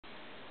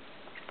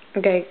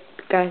Okay,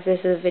 guys, this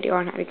is a video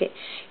on how to get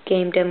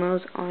game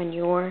demos on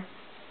your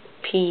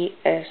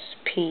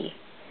PSP.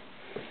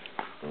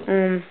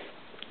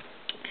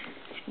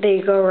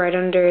 They go right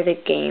under the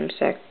game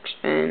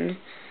section,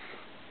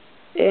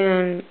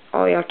 and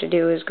all you have to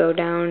do is go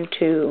down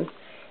to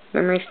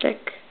memory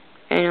stick,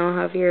 and you'll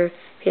have your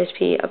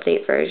PSP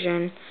update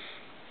version,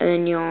 and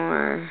then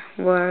your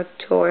World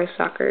Tour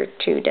Soccer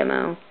 2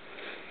 demo,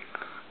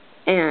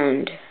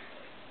 and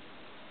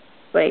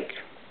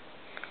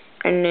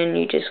then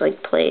you just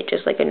play it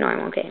just like a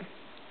normal game.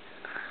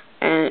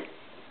 And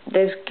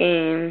this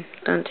game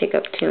doesn't take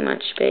up too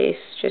much space.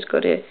 Just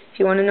go to, if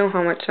you want to know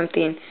how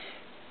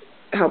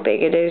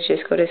big it is,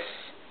 just go to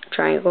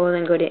triangle and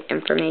then go to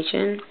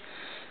information.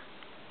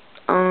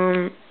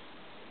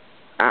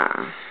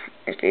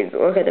 If you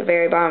look at the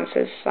very bottom, it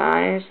says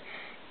size,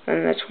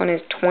 and this one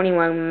is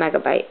 21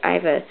 megabyte. I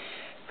have a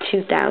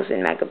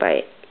 2000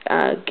 megabyte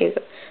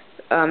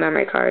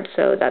memory card,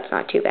 so that's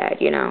not too bad,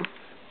 you know.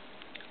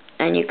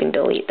 And you can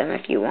delete them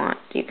if you want.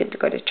 You could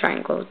go to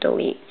triangle,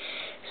 delete.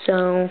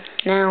 So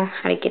now,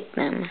 how to get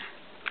them?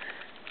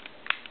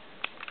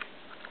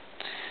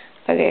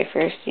 Okay,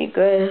 first you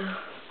go.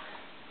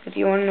 If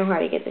you want to know how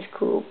to get this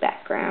cool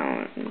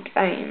background,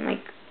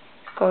 it's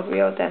called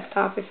Real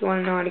Desktop. If you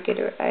want to know how to get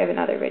it, I have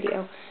another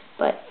video,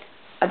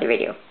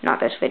 not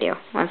this video.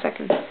 1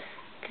 second.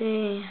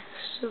 Okay,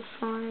 so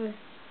far,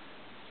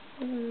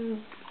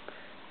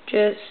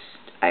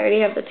 I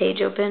already have the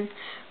page open,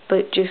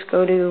 but just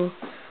go to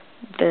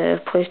the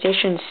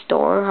PlayStation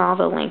Store. I'll have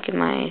a link in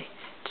my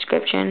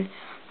description.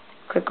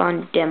 Click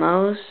on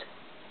Demos.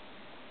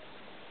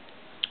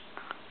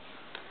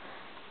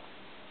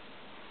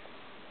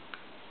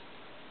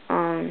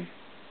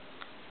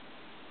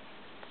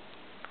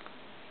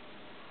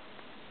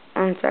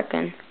 One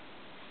second.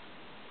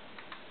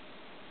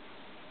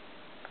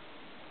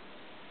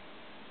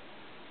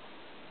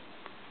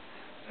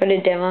 Go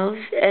to Demos,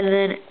 and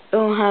then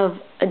it'll have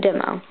a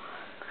demo.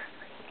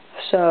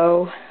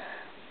 So,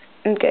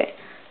 okay.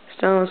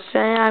 So say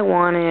I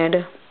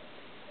wanted,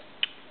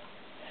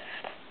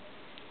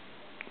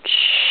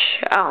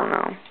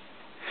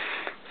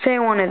 say I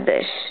wanted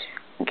this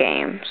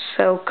game,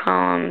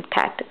 SOCOM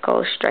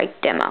Tactical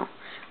Strike Demo.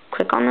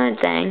 Click on the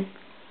thing,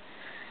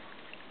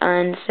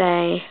 and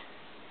say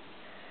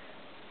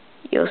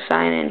you'll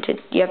sign into,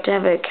 you have to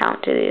have an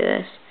account to do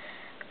this,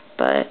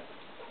 but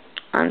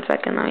 1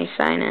 second, let me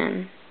sign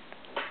in.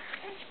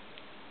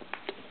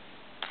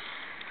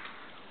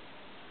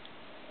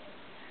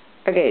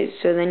 Okay,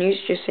 so then you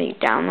just say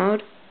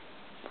download,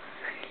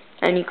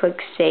 and you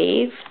click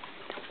save.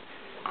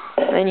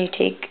 Then you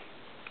take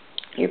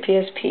your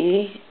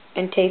PSP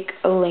and take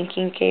a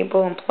linking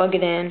cable and plug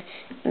it in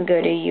and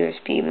go to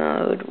USB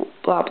mode,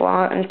 blah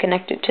blah, and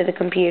connect it to the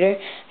computer.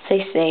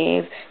 Say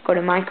save, go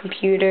to my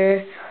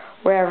computer,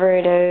 wherever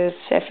it is.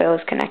 If it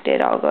was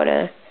connected, I'll go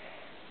to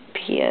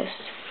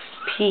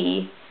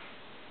PSP.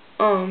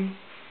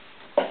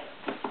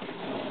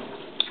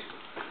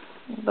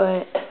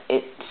 But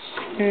it's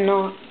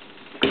not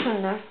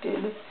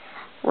connected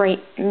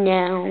right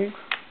now.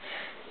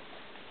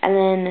 And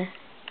then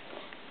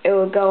it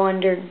will go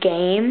under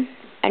game,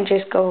 and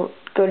just go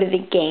to the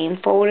game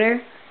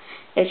folder.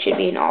 It should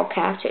be in all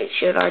caps. It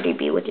should already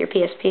be with your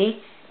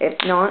PSP. If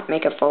not,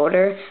 make a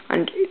folder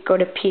and go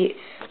to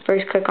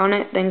first click on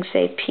it, then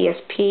say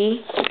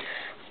PSP,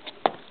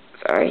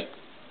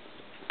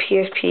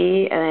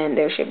 and then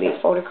there should be a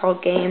folder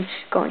called game.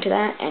 Go into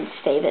that and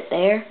save it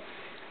there,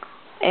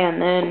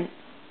 and then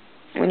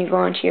when you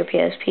go into your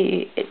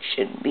PSP, it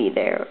should be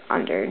there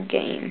under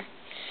game,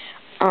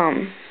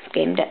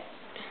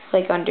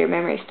 under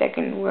memory stick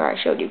and where I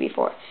showed you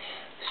before.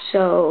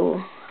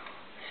 So,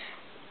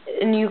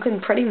 and you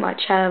can pretty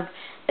much have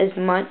as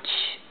much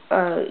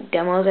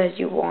demos as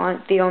you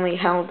want. The only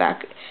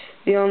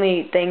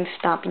thing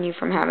stopping you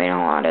from having a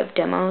lot of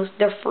demos,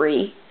 they're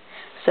free,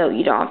 so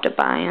you don't have to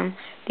buy them.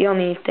 The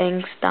only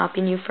thing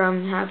stopping you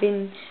from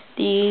having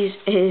these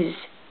is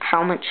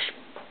how much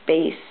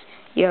space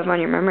you have on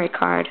your memory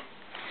card.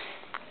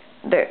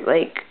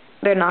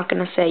 They're not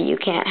gonna say you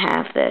can't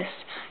have this,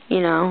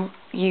 you know.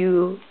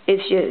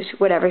 It's just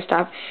what's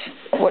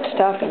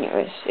stopping you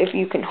is if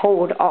you can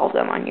hold all of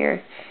them on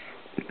your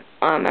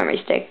memory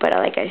stick. But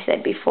like I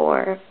said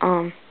before,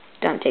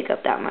 don't take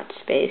up that much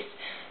space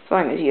as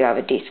long as you have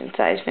a decent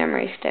sized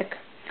memory stick.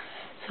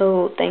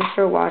 So thanks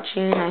for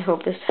watching. I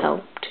hope this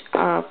helped.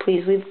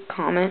 Please leave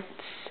comments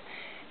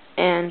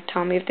and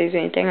tell me if there's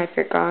anything I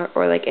forgot,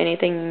 or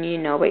anything you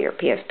know about your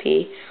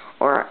PSP,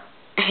 or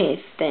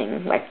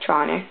anything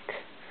electronic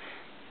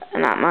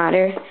and that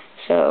matter.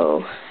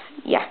 So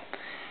yeah,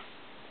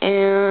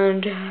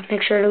 and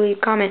make sure to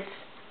leave comments.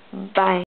 Bye.